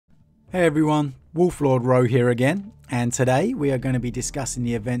Hey everyone, Lord Rho here again, and today we are going to be discussing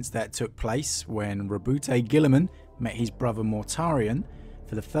the events that took place when Roboute Guilliman met his brother Mortarion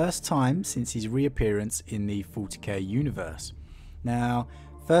for the first time since his reappearance in the 40k universe. Now,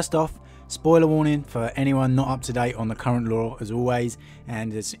 first off, spoiler warning for anyone not up to date on the current lore as always,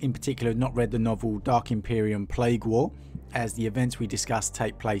 and has in particular not read the novel Dark Imperium Plague War, as the events we discuss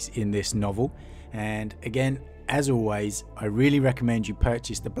take place in this novel. And again, as always, I really recommend you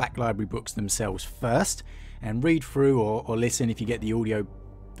purchase the Black Library books themselves first and read through or listen if you get the audio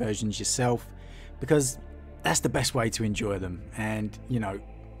versions yourself, because that's the best way to enjoy them. And you know,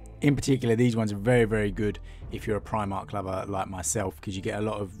 in particular, these ones are very good if you're a Primarch lover like myself, because you get a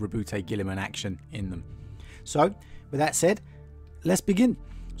lot of Roboute Guilliman action in them. So with that said, let's begin.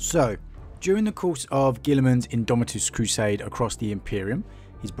 So during the course of Guilliman's Indomitus crusade across the Imperium,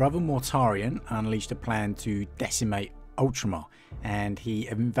 his brother Mortarion unleashed a plan to decimate Ultramar, and he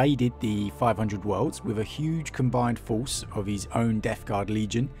invaded the 500 worlds with a huge combined force of his own Death Guard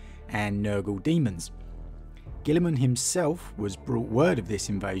Legion and Nurgle demons. Guilliman himself was brought word of this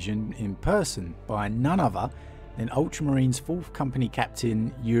invasion in person by none other than Ultramarines 4th Company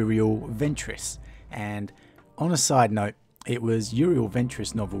Captain Uriel Ventris. And on a side note, it was Uriel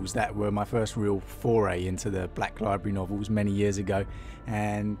Ventris novels that were my first real foray into the Black Library novels many years ago,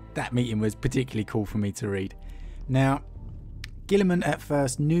 and that meeting was particularly cool for me to read. Now, Guilliman at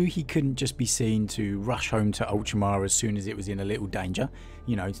first knew he couldn't just be seen to rush home to Ultramar as soon as it was in a little danger,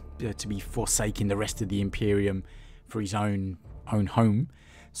 you know, to be forsaking the rest of the Imperium for his own home.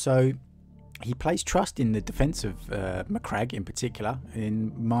 So he placed trust in the defence of Macragge, in particular,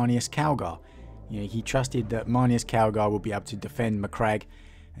 in Marneus Calgar. You know, he trusted that Marneus Calgar would be able to defend Macragge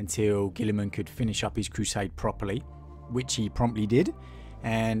until Guilliman could finish up his crusade properly, which he promptly did.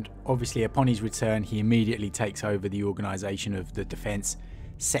 And obviously upon his return, he immediately takes over the organisation of the defence,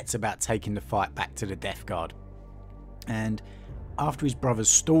 sets about taking the fight back to the Death Guard. And after his brother's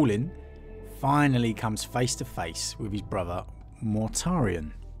stalling, finally comes face to face with his brother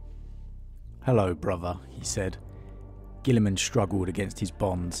Mortarion. "Hello, brother," he said. Guilliman struggled against his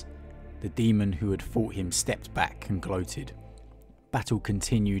bonds. The demon who had fought him stepped back and gloated. Battle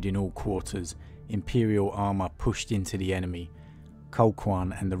continued in all quarters. Imperial armour pushed into the enemy.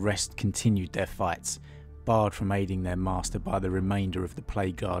 Colquhoun and the rest continued their fights, barred from aiding their master by the remainder of the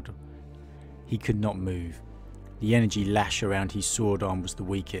Plague Guard. He could not move. The energy lash around his sword arm was the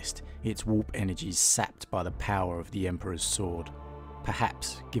weakest, its warp energies sapped by the power of the Emperor's sword.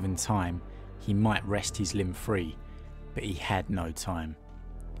 Perhaps, given time, he might wrest his limb free, but he had no time.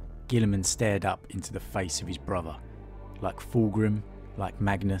 Guilliman stared up into the face of his brother. Like Fulgrim, like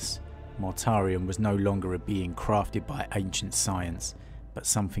Magnus, Mortarion was no longer a being crafted by ancient science, but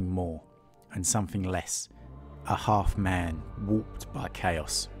something more, and something less. A half-man, warped by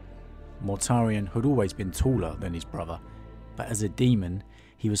chaos. Mortarion had always been taller than his brother, but as a demon,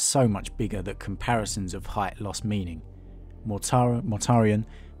 he was so much bigger that comparisons of height lost meaning. Mortarion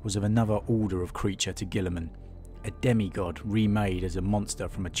was of another order of creature to Guilliman, a demigod remade as a monster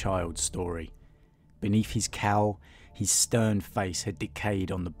from a child's story. Beneath his cowl, his stern face had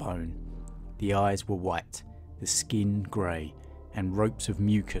decayed on the bone. The eyes were white, the skin grey, and ropes of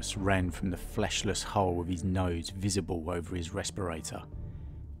mucus ran from the fleshless hole of his nose visible over his respirator.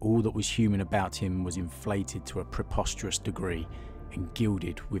 All that was human about him was inflated to a preposterous degree and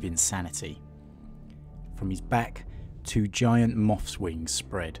gilded with insanity. From his back, 2 giant moth's wings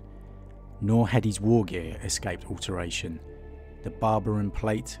spread. Nor had his war gear escaped alteration. The Barbaran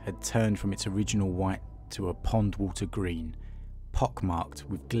plate had turned from its original white to a pond-water green, pockmarked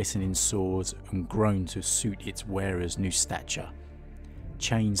with glistening sores and grown to suit its wearer's new stature.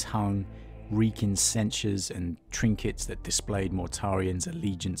 Chains hung, reeking censures and trinkets that displayed Mortarion's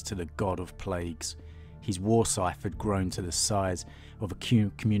allegiance to the god of plagues. His war scythe had grown to the size of a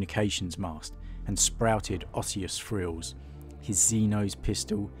communications mast and sprouted osseous frills. His Xenos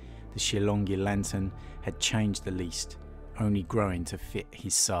pistol, the Shillongi lantern, had changed the least, only growing to fit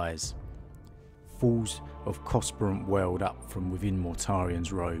his size. Falls of Cosperant welled up from within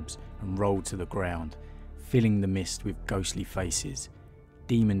Mortarion's robes and rolled to the ground, filling the mist with ghostly faces.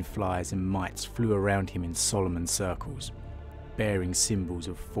 Demon flies and mites flew around him in Solomon circles, bearing symbols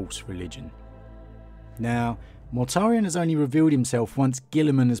of false religion. Now, Mortarion has only revealed himself once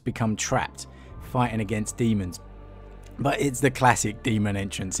Guilliman has become trapped, fighting against demons. But it's the classic demon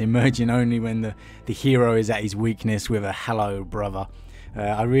entrance, emerging only when the hero is at his weakness with a "hello, brother."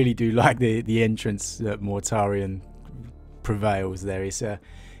 I really do like the entrance that Mortarion prevails there.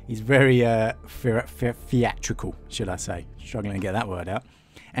 He's very theatrical, should I say. Struggling to get that word out.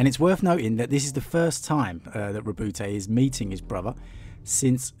 And it's worth noting that this is the first time that Roboute is meeting his brother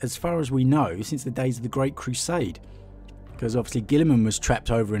since, as far as we know, since the days of the Great Crusade. Because obviously Guilliman was trapped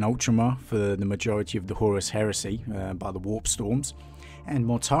over in Ultramar for the majority of the Horus Heresy by the Warp Storms, and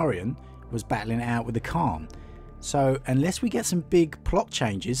Mortarion was battling it out with the Khan. So unless we get some big plot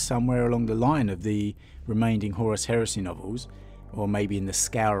changes somewhere along the line of the remaining Horus Heresy novels, or maybe in the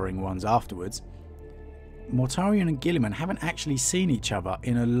scouring ones afterwards, Mortarion and Guilliman haven't actually seen each other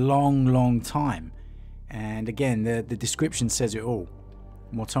in a long time. And again, the description says it all.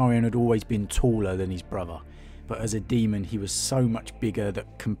 Mortarion had always been taller than his brother, but as a demon he was so much bigger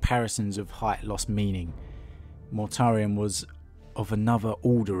that comparisons of height lost meaning. Mortarion was of another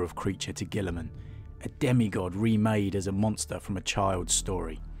order of creature to Guilliman, a demigod remade as a monster from a child's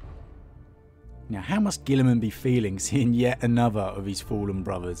story. Now, how must Guilliman be feeling seeing yet another of his fallen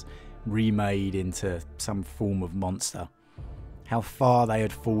brothers remade into some form of monster? How far they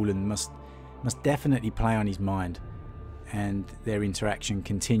had fallen must definitely play on his mind, and their interaction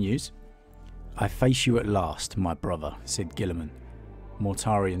continues. "I face you at last, my brother," said Guilliman.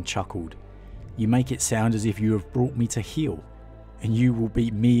 Mortarion chuckled. "You make it sound as if you have brought me to heel, and you will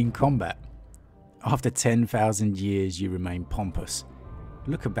beat me in combat. After 10,000 years you remain pompous.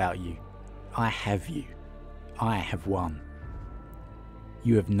 Look about you. I have you. I have won."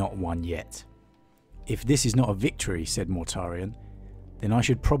 "You have not won yet." "If this is not a victory," said Mortarion, "then I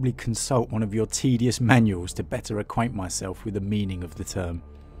should probably consult one of your tedious manuals to better acquaint myself with the meaning of the term.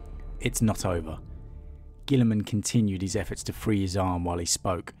 It's not over." Guilliman continued his efforts to free his arm while he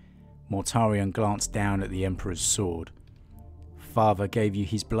spoke. Mortarion glanced down at the Emperor's sword. "Father gave you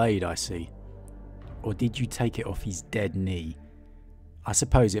his blade, I see. Or did you take it off his dead knee? I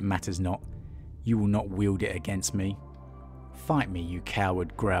suppose it matters not. You will not wield it against me." "Fight me, you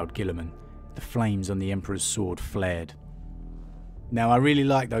coward," growled Guilliman. The flames on the Emperor's sword flared. Now, I really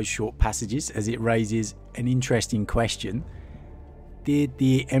like those short passages as it raises an interesting question. Did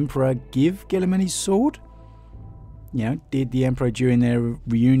the Emperor give Guilliman his sword? You know, did the Emperor during their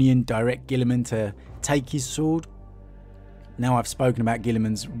reunion direct Guilliman to take his sword? Now, I've spoken about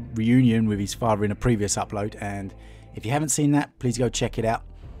Guilliman's reunion with his father in a previous upload, and if you haven't seen that, please go check it out.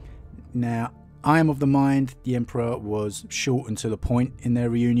 Now, I am of the mind the Emperor was short and to the point in their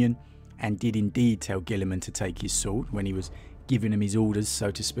reunion, and did indeed tell Guilliman to take his sword when he was giving him his orders, so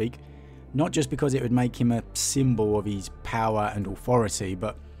to speak. Not just because it would make him a symbol of his power and authority,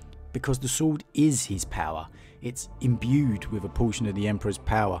 but because the sword is his power. It's imbued with a portion of the Emperor's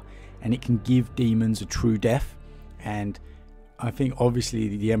power, and it can give demons a true death. And I think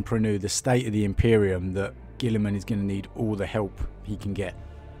obviously the Emperor knew the state of the Imperium, that Guilliman is going to need all the help he can get.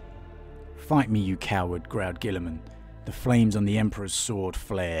 "Fight me, you coward," growled Guilliman. The flames on the Emperor's sword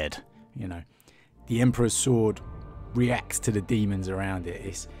flared. You know, the Emperor's sword reacts to the demons around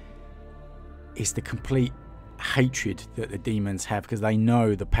it. It's the complete hatred that the demons have, because they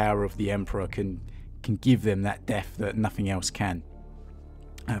know the power of the Emperor can give them that death that nothing else can.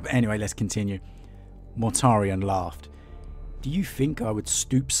 But anyway, let's continue. Mortarion laughed. "Do you think I would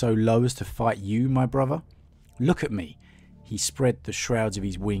stoop so low as to fight you, my brother? Look at me." He spread the shrouds of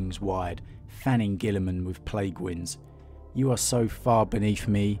his wings wide, fanning Guilliman with plague winds. "You are so far beneath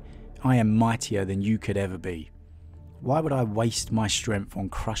me. I am mightier than you could ever be. Why would I waste my strength on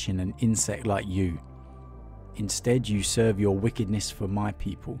crushing an insect like you? Instead, you serve your wickedness for my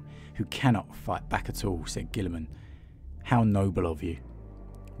people, who cannot fight back at all," said Guilliman. "How noble of you."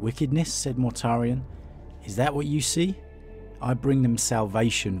 "Wickedness," said Mortarion. "Is that what you see? I bring them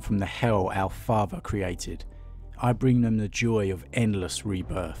salvation from the hell our father created. I bring them the joy of endless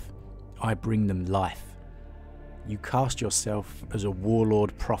rebirth. I bring them life. You cast yourself as a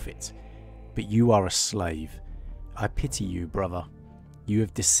warlord prophet, but you are a slave. I pity you, brother. You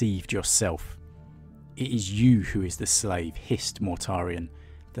have deceived yourself." "It is you who is the slave," hissed Mortarion,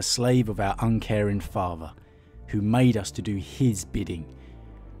 "the slave of our uncaring father, who made us to do his bidding.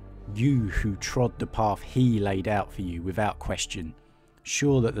 You who trod the path he laid out for you without question,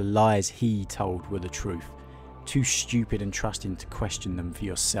 sure that the lies he told were the truth, too stupid and trusting to question them for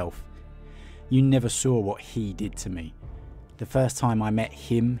yourself. You never saw what he did to me. The first time I met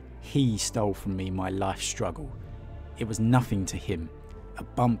him, he stole from me my life struggle. It was nothing to him, a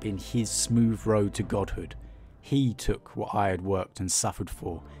bump in his smooth road to godhood. He took what I had worked and suffered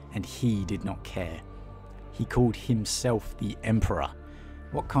for, and he did not care. He called himself the Emperor.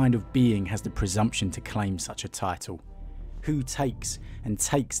 What kind of being has the presumption to claim such a title? Who takes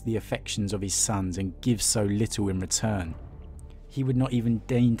the affections of his sons and gives so little in return? He would not even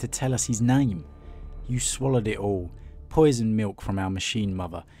deign to tell us his name. You swallowed it all, poisoned milk from our machine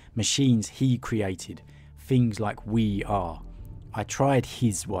mother, machines he created, things like we are. I tried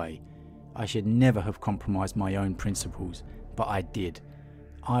his way. I should never have compromised my own principles, but I did.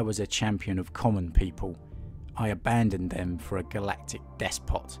 I was a champion of common people. I abandoned them for a galactic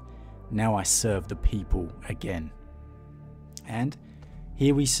despot. Now I serve the people again. And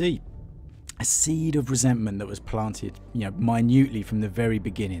here we see a seed of resentment that was planted, minutely from the very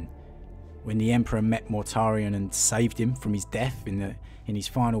beginning. When the Emperor met Mortarion and saved him from his death in his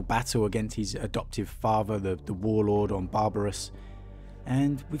final battle against his adoptive father, the warlord on Barbarous.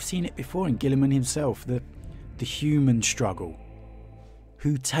 And we've seen it before in Guilliman himself, the human struggle.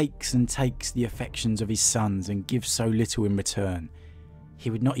 Who takes and takes the affections of his sons and gives so little in return? He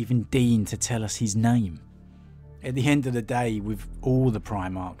would not even deign to tell us his name. At the end of the day, with all the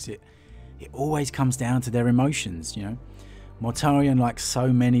Primarchs, it always comes down to their emotions, Mortarion, like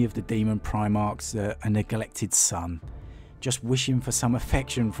so many of the demon Primarchs, a neglected son, just wishing for some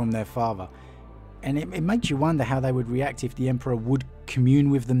affection from their father. And it makes you wonder how they would react if the Emperor would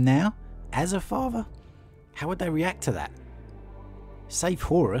commune with them now, as a father. How would they react to that? Save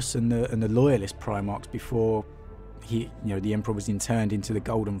Horus and the loyalist Primarchs before the Emperor was interned into the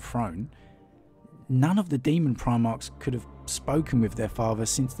Golden Throne, none of the demon Primarchs could have spoken with their father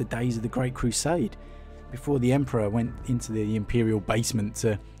since the days of the Great Crusade, before the Emperor went into the Imperial basement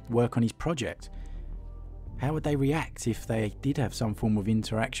to work on his project. How would they react if they did have some form of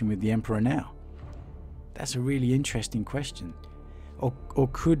interaction with the Emperor now? That's a really interesting question. Or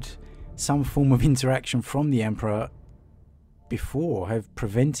could some form of interaction from the Emperor before have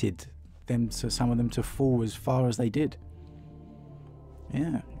prevented some of them to fall as far as they did?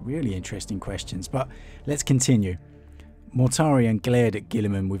 Yeah, really interesting questions. But let's continue. Mortarion glared at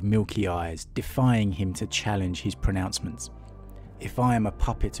Guilliman with milky eyes, defying him to challenge his pronouncements. "If I am a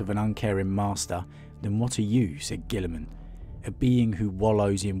puppet of an uncaring master, then what are you?" said Guilliman. "A being who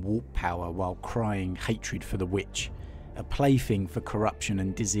wallows in warp power while crying hatred for the witch. A plaything for corruption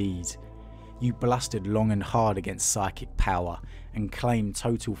and disease. You blustered long and hard against psychic power and claimed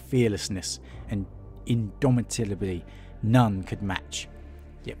total fearlessness and indomitability none could match.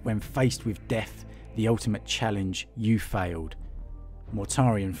 Yet when faced with death, the ultimate challenge, you failed."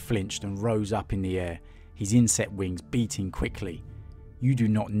 Mortarion flinched and rose up in the air, his insect wings beating quickly. "You do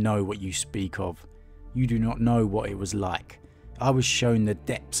not know what you speak of. You do not know what it was like. I was shown the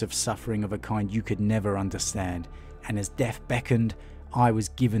depths of suffering of a kind you could never understand, and as death beckoned, I was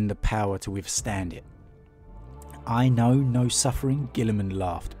given the power to withstand it." "I know no suffering," Guilliman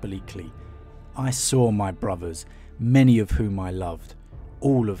laughed bleakly. "I saw my brothers, many of whom I loved,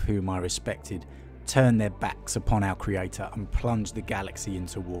 all of whom I respected, turn their backs upon our Creator and plunge the galaxy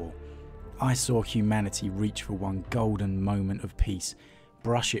into war. I saw humanity reach for one golden moment of peace,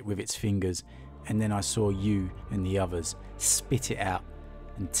 brush it with its fingers, and then I saw you and the others spit it out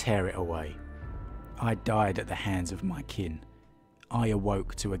and tear it away. I died at the hands of my kin. I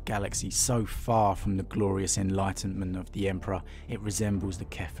awoke to a galaxy so far from the glorious enlightenment of the Emperor it resembles the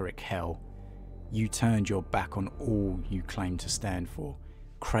Ketheric hell. You turned your back on all you claimed to stand for,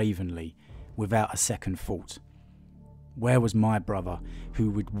 cravenly, without a second thought. Where was my brother who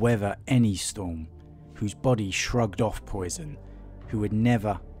would weather any storm, whose body shrugged off poison, who would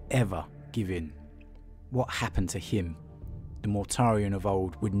never, ever give in? What happened to him? The Mortarion of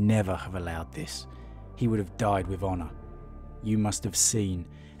old would never have allowed this. He would have died with honour. You must have seen,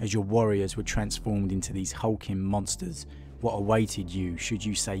 as your warriors were transformed into these hulking monsters, what awaited you should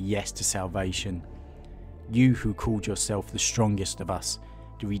you say yes to salvation. You who called yourself the strongest of us,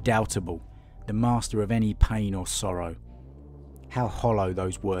 the redoubtable, the master of any pain or sorrow. How hollow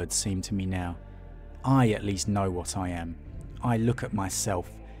those words seem to me now. I at least know what I am. I look at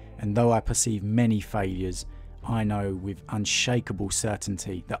myself, and though I perceive many failures, I know with unshakable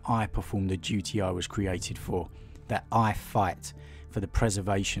certainty that I perform the duty I was created for, that I fight for the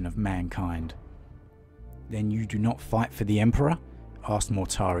preservation of mankind." "Then you do not fight for the Emperor?" asked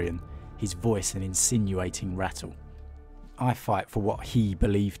Mortarion, his voice an insinuating rattle. "I fight for what he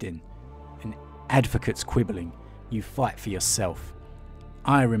believed in. An advocate's quibbling, you fight for yourself.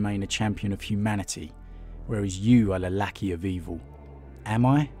 I remain a champion of humanity, whereas you are the lackey of evil." "Am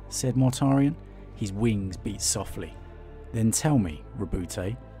I?" said Mortarion. His wings beat softly. "Then tell me,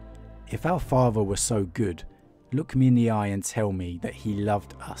 Roboute, if our father were so good, look me in the eye and tell me that he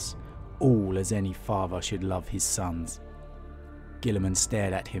loved us, all as any father should love his sons." Guilliman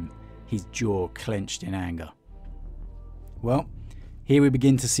stared at him, his jaw clenched in anger. Well, here we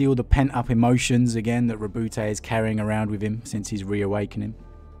begin to see all the pent-up emotions again that Roboute is carrying around with him since his reawakening.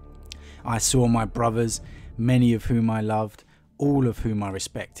 "I saw my brothers, many of whom I loved, all of whom I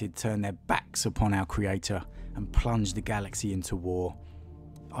respected, turn their backs upon our Creator and plunge the galaxy into war.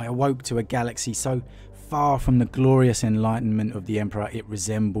 I awoke to a galaxy so far from the glorious enlightenment of the Emperor it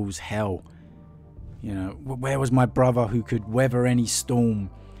resembles hell. You know, where was my brother who could weather any storm,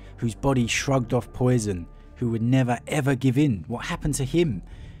 whose body shrugged off poison, who would never ever give in? What happened to him?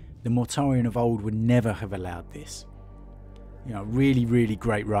 The Mortarion of old would never have allowed this. You know, really, really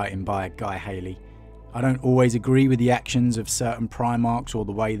great writing by Guy Haley. I don't always agree with the actions of certain Primarchs or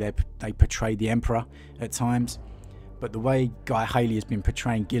the way they portray the Emperor at times, but the way Guy Haley has been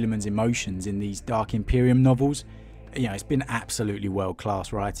portraying Guilliman's emotions in these Dark Imperium novels, you know, it's been absolutely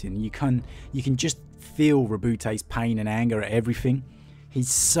world-class writing. You can just feel Roboute's pain and anger at everything.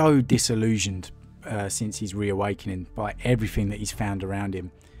 He's so disillusioned since his reawakening by everything that he's found around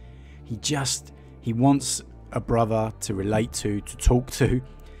him. He wants a brother to relate to talk to,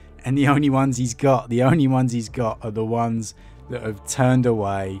 and the only ones he's got are the ones that have turned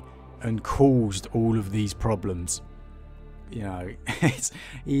away and caused all of these problems. You know,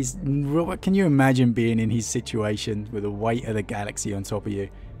 can you imagine being in his situation with the weight of the galaxy on top of you?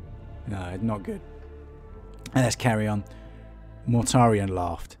 No, not good. And let's carry on. Mortarion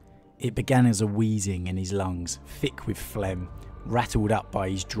laughed. It began as a wheezing in his lungs, thick with phlegm, rattled up by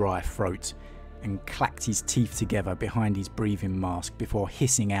his dry throat, and clacked his teeth together behind his breathing mask before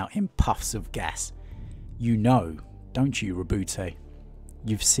hissing out in puffs of gas. You know, don't you, Roboute?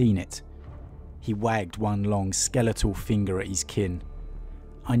 You've seen it. He wagged one long skeletal finger at his kin.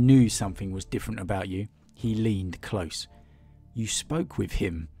 I knew something was different about you. He leaned close. You spoke with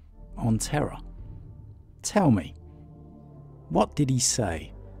him on Terra. Tell me, what did he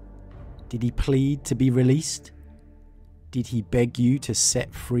say? Did he plead to be released? Did he beg you to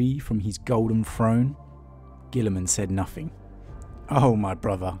set free from his golden throne? Guilliman said nothing. Oh, my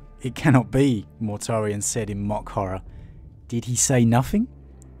brother, it cannot be, Mortarion said in mock horror. Did he say nothing?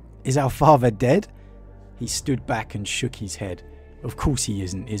 Is our father dead? He stood back and shook his head. Of course he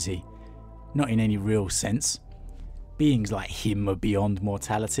isn't, is he? Not in any real sense. Beings like him are beyond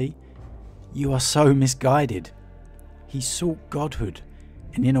mortality. You are so misguided. He sought godhood,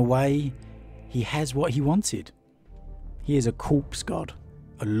 and in a way, he has what he wanted. He is a corpse god,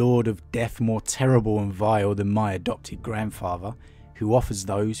 a lord of death more terrible and vile than my adopted grandfather, who offers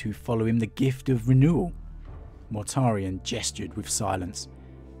those who follow him the gift of renewal. Mortarion gestured with silence.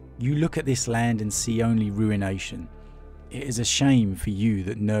 You look at this land and see only ruination. It is a shame for you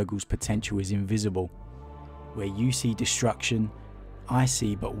that Nurgle's potential is invisible. Where you see destruction, I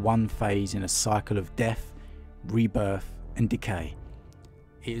see but one phase in a cycle of death, rebirth and decay.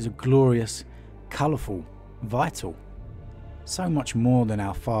 It is a glorious, colourful, vital. So much more than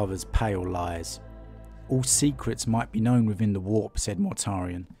our father's pale lies. All secrets might be known within the warp, said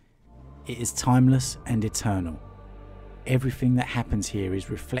Mortarion. It is timeless and eternal. Everything that happens here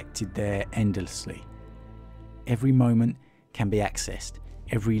is reflected there endlessly. Every moment can be accessed,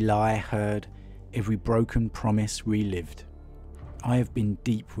 every lie heard, every broken promise relived. I have been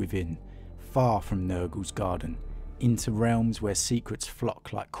deep within, far from Nurgle's garden, into realms where secrets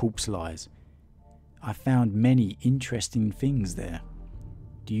flock like corpse lies. I found many interesting things there.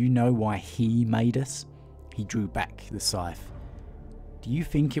 Do you know why he made us? He drew back the scythe. Do you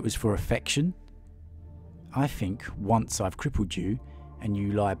think it was for affection? I think once I've crippled you, and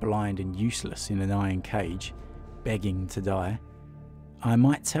you lie blind and useless in an iron cage, begging to die, I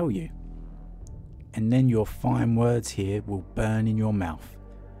might tell you. And then your fine words here will burn in your mouth.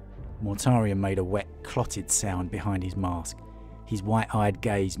 Mortarion made a wet, clotted sound behind his mask. His white-eyed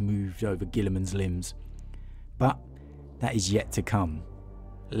gaze moved over Guilliman's limbs. But that is yet to come.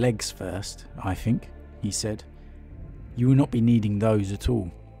 Legs first, I think, he said. You will not be needing those at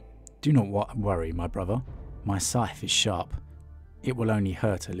all. Do not worry, my brother. My scythe is sharp. It will only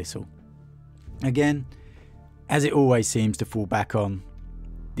hurt a little. Again, as it always seems to fall back on,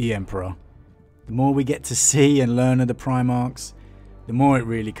 the Emperor. The more we get to see and learn of the Primarchs, the more it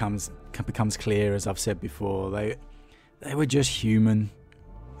really becomes clear, as I've said before. They were just human,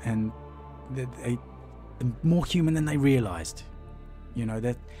 and they're more human than they realised. You know,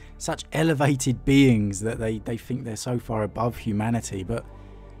 they're such elevated beings that they think they're so far above humanity, but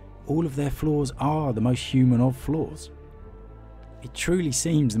all of their flaws are the most human of flaws. It truly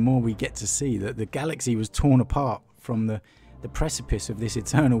seems, the more we get to see, that the galaxy was torn apart from the precipice of this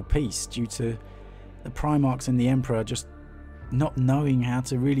eternal peace due to the Primarchs and the Emperor just not knowing how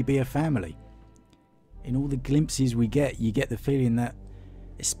to really be a family. In all the glimpses we get, you get the feeling that,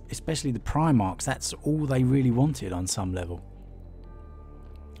 especially the Primarchs, that's all they really wanted on some level.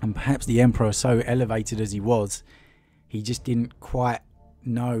 And perhaps the Emperor, so elevated as he was, he just didn't quite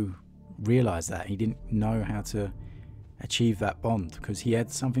realise that. He didn't know how to achieve that bond, because he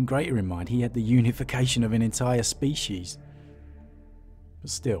had something greater in mind. He had the unification of an entire species. But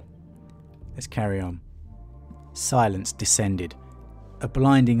still, let's carry on. Silence descended. A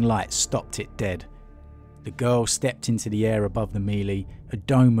blinding light stopped it dead, The girl stepped into the air above the melee. A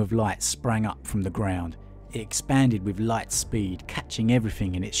dome of light sprang up from the ground. It expanded with light speed, catching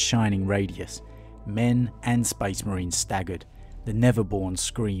everything in its shining radius. Men and Space Marines staggered. The Neverborn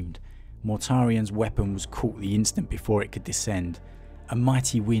screamed. Mortarion's weapon was caught the instant before it could descend. A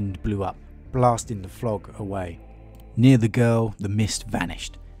mighty wind blew up, blasting the fog away. Near the girl, the mist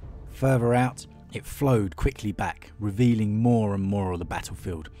vanished. Further out, it flowed quickly back, revealing more and more of the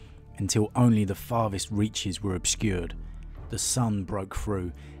battlefield, until only the farthest reaches were obscured. The sun broke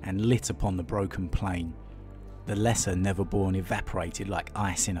through and lit upon the broken plain. The lesser Neverborn evaporated like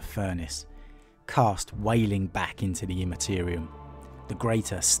ice in a furnace, cast wailing back into the immaterium. The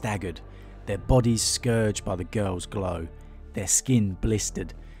greater staggered, their bodies scourged by the girl's glow, their skin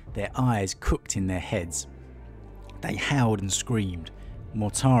blistered, their eyes cooked in their heads. They howled and screamed.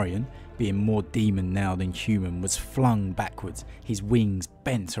 Mortarion, being more demon now than human, was flung backwards, his wings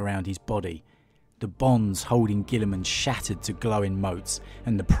bent around his body. The bonds holding Guilliman shattered to glowing motes,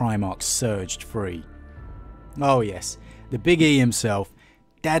 and the Primarch surged free. Oh yes, the Big E himself.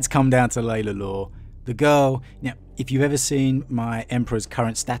 Dad's come down to lay the law. The girl, now if you've ever seen my Emperor's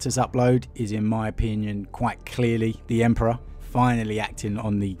current status upload, is in my opinion quite clearly the Emperor, finally acting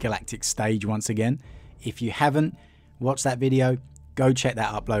on the galactic stage once again. If you haven't watched that video, go check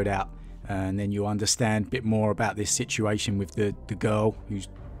that upload out, and then you'll understand a bit more about this situation with the girl who's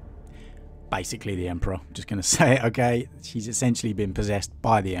basically the Emperor. I'm just going to say it, okay? She's essentially been possessed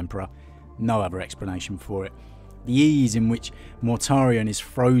by the Emperor. No other explanation for it. The ease in which Mortarion is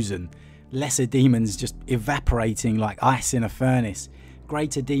frozen, lesser demons just evaporating like ice in a furnace,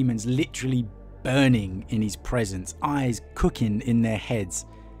 greater demons literally burning in his presence, eyes cooking in their heads.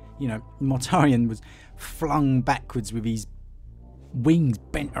 You know, Mortarion was flung backwards with his wings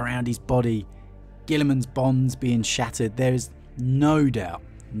bent around his body, Guilliman's bonds being shattered. There is no doubt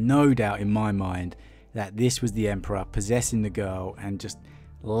in my mind that this was the Emperor possessing the girl and just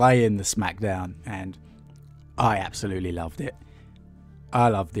laying the smackdown, and I absolutely loved it. I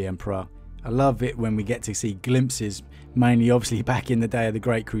love the Emperor. I love it when we get to see glimpses, mainly obviously back in the day of the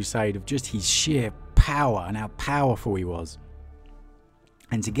Great Crusade, of just his sheer power and how powerful he was.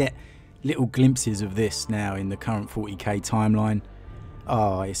 And to get little glimpses of this now in the current 40k timeline,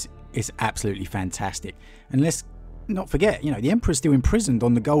 oh, it's absolutely fantastic. And let's not forget, you know, the Emperor's still imprisoned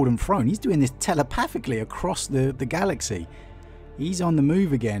on the Golden Throne. He's doing this telepathically across the galaxy. He's on the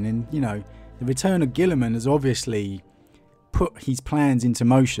move again, and you know, the return of Guilliman has obviously put his plans into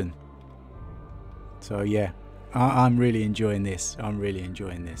motion. So yeah, I'm really enjoying this. I'm really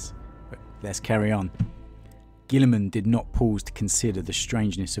enjoying this. But let's carry on. Guilliman did not pause to consider the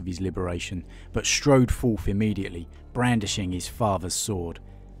strangeness of his liberation, but strode forth immediately, brandishing his father's sword.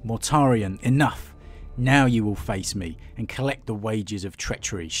 Mortarion, enough! Now you will face me and collect the wages of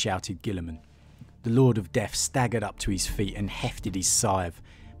treachery, shouted Guilliman. The Lord of Death staggered up to his feet and hefted his scythe,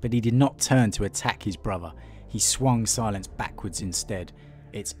 but he did not turn to attack his brother. He swung Silence backwards instead,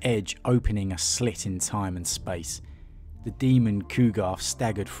 its edge opening a slit in time and space. The demon Kugarth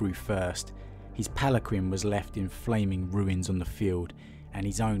staggered through first. His palanquin was left in flaming ruins on the field, and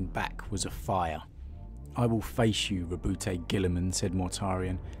his own back was afire. I will face you, Roboute Guilliman, said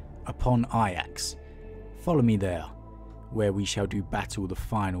Mortarion, upon Ajax. Follow me there, where we shall do battle the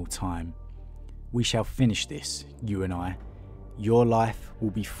final time. We shall finish this, you and I. Your life will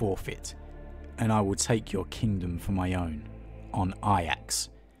be forfeit, and I will take your kingdom for my own, on Ajax.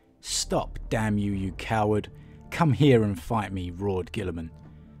 Stop, damn you, you coward. Come here and fight me, roared Guilliman.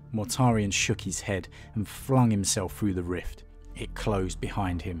 Mortarion shook his head and flung himself through the rift. It closed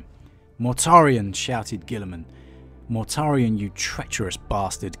behind him. Mortarion, shouted Guilliman. Mortarion, you treacherous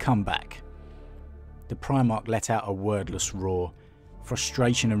bastard, come back. The Primarch let out a wordless roar.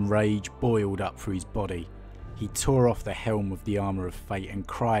 Frustration and rage boiled up through his body. He tore off the helm of the armour of fate and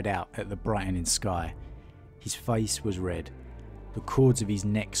cried out at the brightening sky. His face was red. The cords of his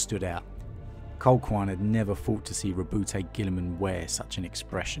neck stood out. Colquhoun had never thought to see Roboute Guilliman wear such an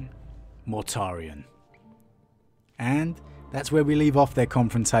expression. Mortarion. And that's where we leave off their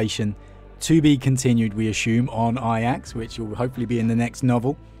confrontation. To be continued, we assume, on Ajax, which will hopefully be in the next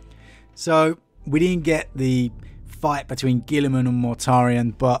novel. So we didn't get the fight between Guilliman and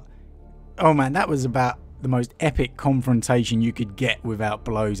Mortarion, but oh man, that was about the most epic confrontation you could get without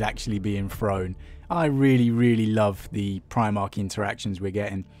blows actually being thrown. I really love the Primarch interactions we're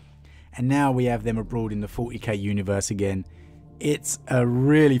getting, and now we have them abroad in the 40k universe again. It's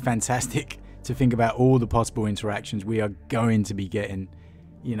really fantastic to think about all the possible interactions we are going to be getting,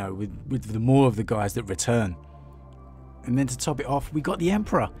 you know, with the more of the guys that return. And then to top it off, we got the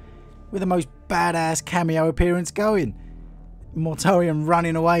Emperor with the most badass cameo appearance going. Mortarion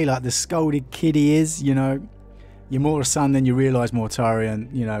running away like the scolded kid he is, you know. You're more a son than you realise,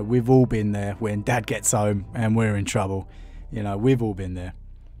 Mortarion. You know, we've all been there when Dad gets home and we're in trouble. You know, we've all been there.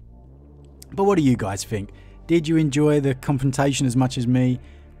 But what do you guys think? Did you enjoy the confrontation as much as me?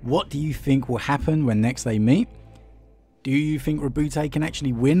 What do you think will happen when next they meet? Do you think Roboute can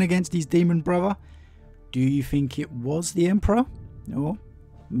actually win against his demon brother? Do you think it was the Emperor? Or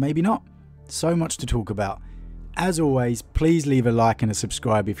maybe not. So much to talk about. As always, please leave a like and a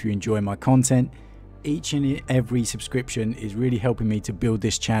subscribe if you enjoy my content. Each and every subscription is really helping me to build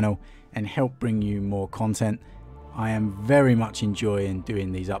this channel and help bring you more content. I am very much enjoying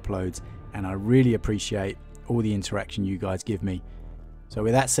doing these uploads, and I really appreciate all the interaction you guys give me. So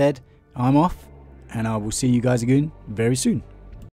with that said, I'm off, and I will see you guys again very soon.